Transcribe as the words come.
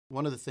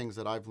One of the things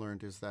that I've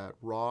learned is that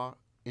raw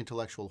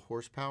intellectual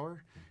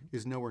horsepower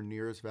is nowhere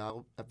near as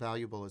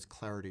valuable as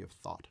clarity of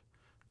thought.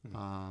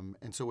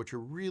 And so what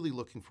you're really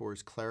looking for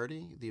is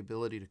clarity, the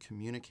ability to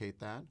communicate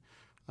that,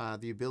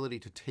 the ability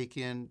to take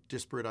in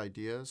disparate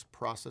ideas,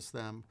 process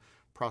them,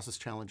 process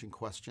challenging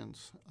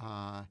questions,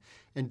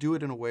 and do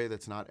it in a way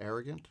that's not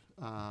arrogant,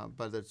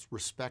 but that's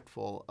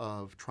respectful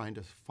of trying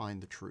to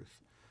find the truth.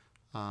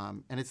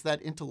 And it's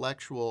that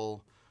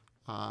intellectual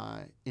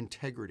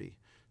integrity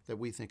that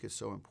we think is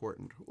so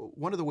important.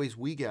 One of the ways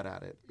we get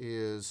at it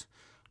is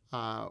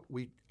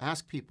we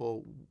ask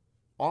people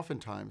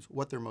oftentimes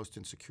what they're most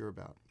insecure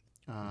about,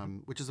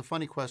 which is a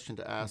funny question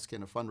to ask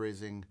in a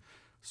fundraising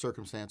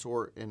circumstance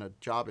or in a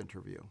job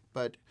interview.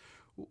 But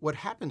what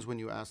happens when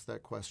you ask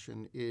that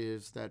question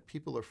is that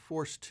people are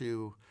forced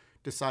to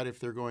decide if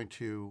they're going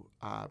to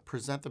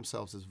present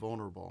themselves as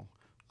vulnerable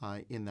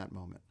in that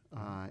moment.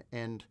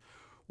 And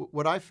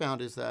what I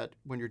found is that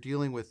when you're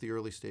dealing with the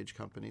early stage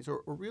companies,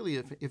 or really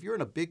if you're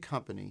in a big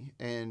company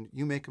and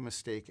you make a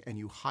mistake and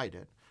you hide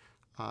it,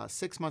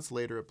 6 months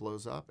later it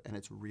blows up and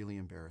it's really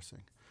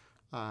embarrassing.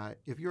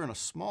 If you're in a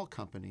small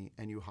company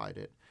and you hide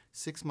it,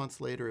 6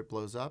 months later it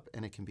blows up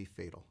and it can be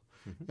fatal.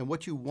 And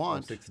what you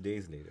want— Or 6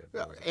 days later.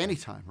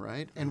 Anytime,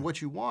 right? And what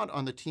you want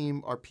on the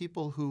team are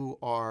people who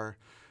are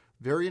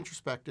very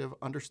introspective,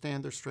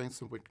 understand their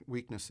strengths and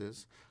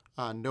weaknesses,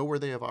 know where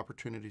they have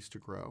opportunities to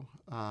grow,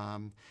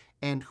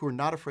 and who are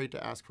not afraid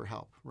to ask for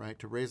help, right?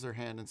 To raise their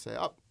hand and say,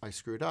 oh, I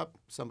screwed up,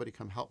 somebody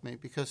come help me.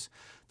 Because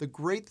the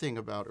great thing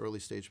about early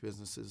stage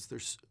businesses,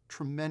 there's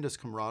tremendous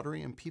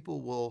camaraderie and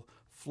people will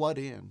flood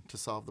in to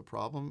solve the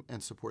problem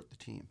and support the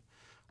team.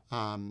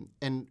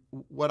 And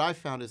what I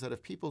found is that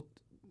if people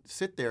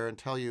sit there and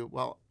tell you,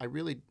 well, I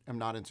really am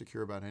not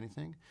insecure about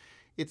anything,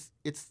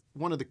 it's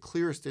one of the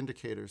clearest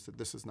indicators that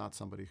this is not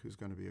somebody who's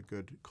going to be a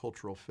good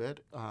cultural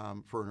fit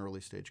for an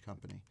early stage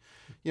company.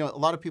 You know, a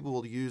lot of people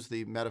will use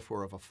the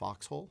metaphor of a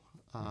foxhole.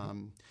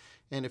 And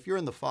if you're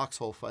in the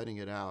foxhole fighting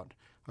it out,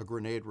 a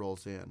grenade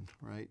rolls in,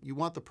 right? You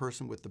want the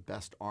person with the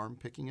best arm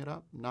picking it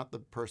up, not the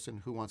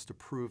person who wants to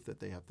prove that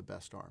they have the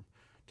best arm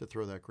to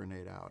throw that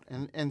grenade out.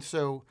 And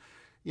so,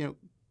 you know,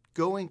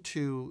 going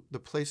to the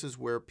places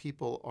where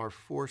people are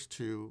forced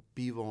to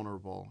be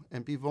vulnerable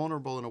and be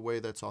vulnerable in a way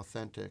that's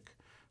authentic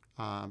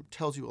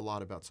tells you a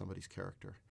lot about somebody's character.